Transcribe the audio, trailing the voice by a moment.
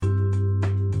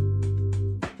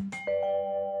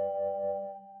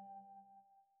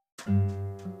How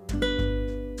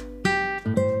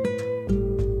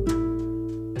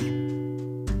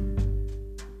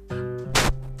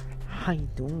you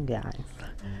doing, guys?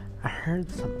 I heard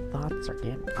some thoughts are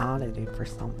getting audited for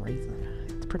some reason.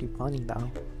 It's pretty funny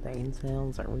though. The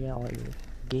incels are really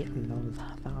getting those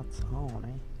thoughts on,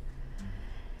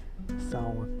 eh?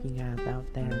 So if you guys out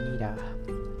there need a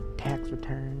tax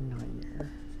return on your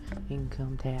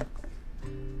income tax,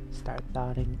 start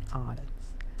thoughting audits,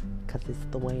 cause it's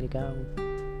the way to go.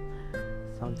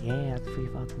 So yeah, it's pretty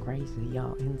fucking crazy.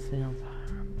 Y'all incels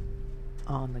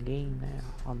are on the game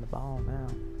now, on the ball now.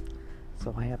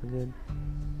 So have a good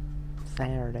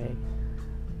Saturday,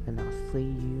 and I'll see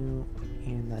you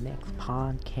in the next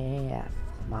podcast,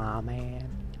 my man.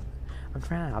 I'm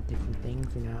trying out different things,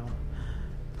 you know.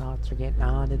 Thoughts are getting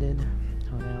audited.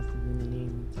 What else is in the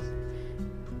news?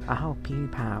 I hope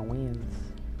PewDiePie wins.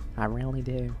 I really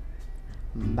do.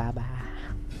 Bye bye.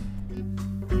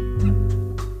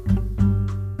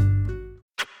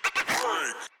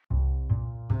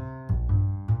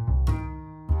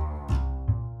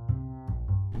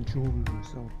 Enjoy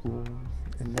yourself, boys.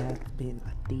 And that's been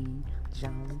a D.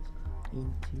 Jones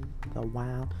into the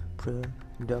Wild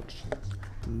Productions.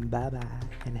 Bye bye,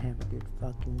 and have a good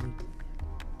fucking week.